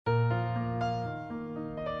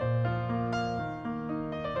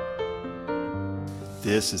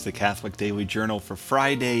This is the Catholic Daily Journal for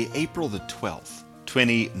Friday, April the 12th,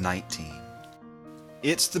 2019.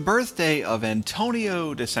 It's the birthday of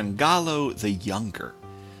Antonio da Sangallo the Younger,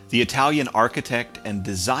 the Italian architect and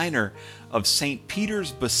designer of St.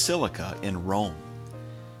 Peter's Basilica in Rome.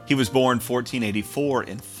 He was born 1484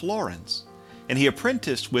 in Florence, and he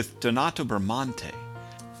apprenticed with Donato Bramante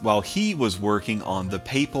while he was working on the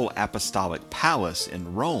Papal Apostolic Palace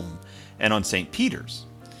in Rome and on St. Peter's.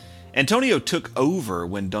 Antonio took over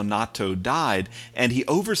when Donato died, and he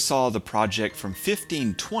oversaw the project from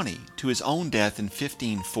 1520 to his own death in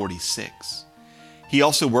 1546. He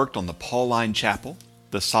also worked on the Pauline Chapel,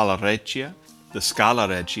 the Sala Regia, the Scala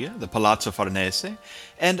Regia, the Palazzo Farnese,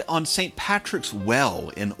 and on St. Patrick's Well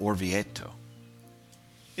in Orvieto.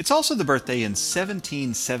 It's also the birthday in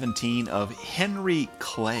 1717 of Henry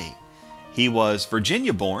Clay. He was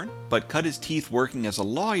Virginia-born, but cut his teeth working as a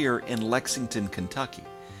lawyer in Lexington, Kentucky.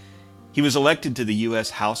 He was elected to the U.S.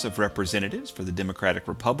 House of Representatives for the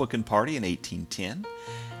Democratic-Republican Party in 1810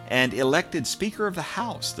 and elected Speaker of the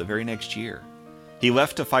House the very next year. He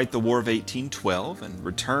left to fight the War of 1812 and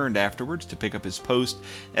returned afterwards to pick up his post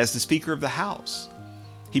as the Speaker of the House.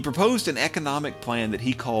 He proposed an economic plan that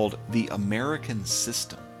he called the American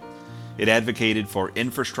System. It advocated for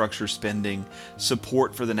infrastructure spending,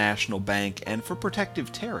 support for the national bank, and for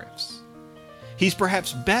protective tariffs. He's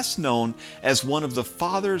perhaps best known as one of the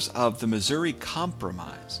fathers of the Missouri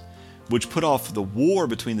Compromise, which put off the war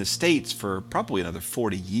between the states for probably another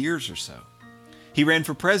 40 years or so. He ran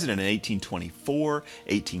for president in 1824,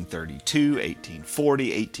 1832, 1840,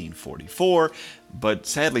 1844, but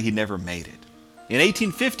sadly he never made it. In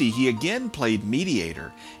 1850, he again played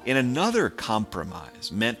mediator in another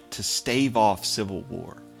compromise meant to stave off civil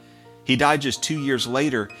war. He died just 2 years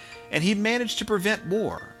later, and he managed to prevent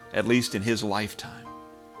war, at least in his lifetime.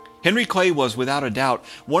 Henry Clay was, without a doubt,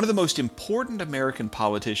 one of the most important American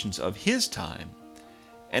politicians of his time,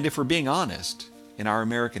 and if we're being honest, in our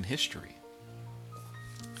American history.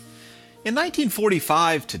 In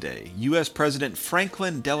 1945 today, U.S. President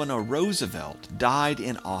Franklin Delano Roosevelt died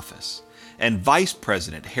in office, and Vice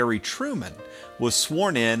President Harry Truman was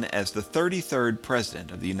sworn in as the 33rd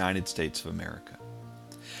President of the United States of America.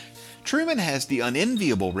 Truman has the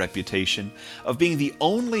unenviable reputation of being the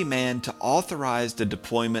only man to authorize the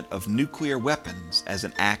deployment of nuclear weapons as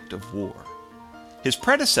an act of war. His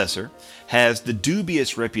predecessor has the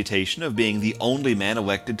dubious reputation of being the only man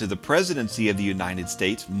elected to the presidency of the United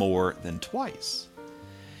States more than twice.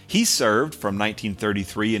 He served from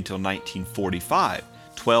 1933 until 1945,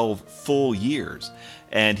 12 full years,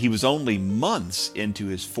 and he was only months into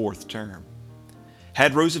his fourth term.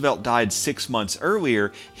 Had Roosevelt died 6 months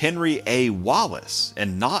earlier, Henry A. Wallace,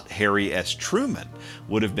 and not Harry S. Truman,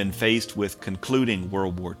 would have been faced with concluding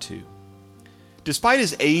World War II. Despite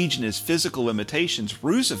his age and his physical limitations,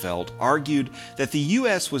 Roosevelt argued that the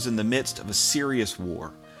U.S. was in the midst of a serious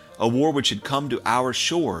war, a war which had come to our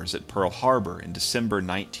shores at Pearl Harbor in December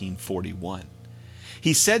 1941.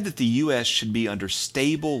 He said that the U.S. should be under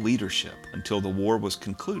stable leadership until the war was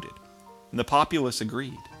concluded, and the populace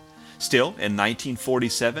agreed. Still, in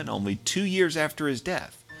 1947, only 2 years after his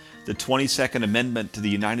death, the 22nd Amendment to the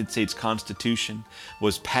United States Constitution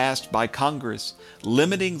was passed by Congress,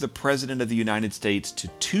 limiting the President of the United States to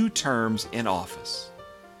 2 terms in office.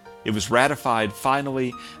 It was ratified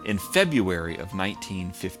finally in February of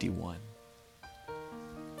 1951.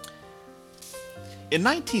 In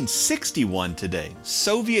 1961 today,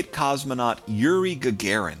 Soviet cosmonaut Yuri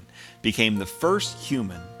Gagarin became the first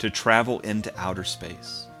human to travel into outer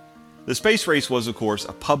space. The space race was, of course,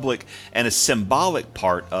 a public and a symbolic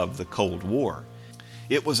part of the Cold War.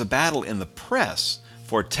 It was a battle in the press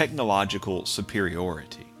for technological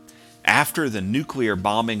superiority. After the nuclear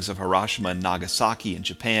bombings of Hiroshima and Nagasaki in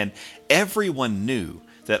Japan, everyone knew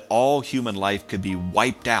that all human life could be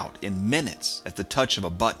wiped out in minutes at the touch of a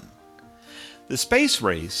button. The space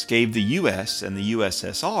race gave the U.S. and the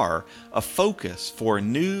USSR a focus for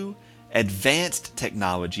new, advanced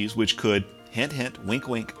technologies which could, hint, hint, wink,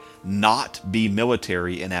 wink, not be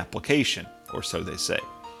military in application, or so they say.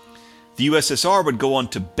 The USSR would go on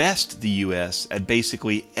to best the U.S. at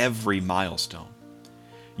basically every milestone.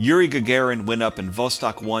 Yuri Gagarin went up in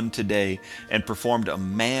Vostok 1 today and performed a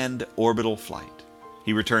manned orbital flight.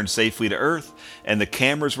 He returned safely to Earth, and the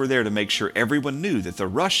cameras were there to make sure everyone knew that the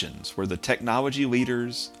Russians were the technology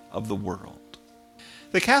leaders of the world.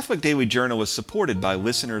 The Catholic Daily Journal is supported by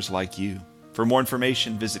listeners like you. For more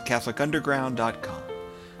information, visit CatholicUnderground.com.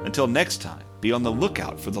 Until next time, be on the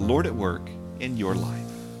lookout for the Lord at work in your life.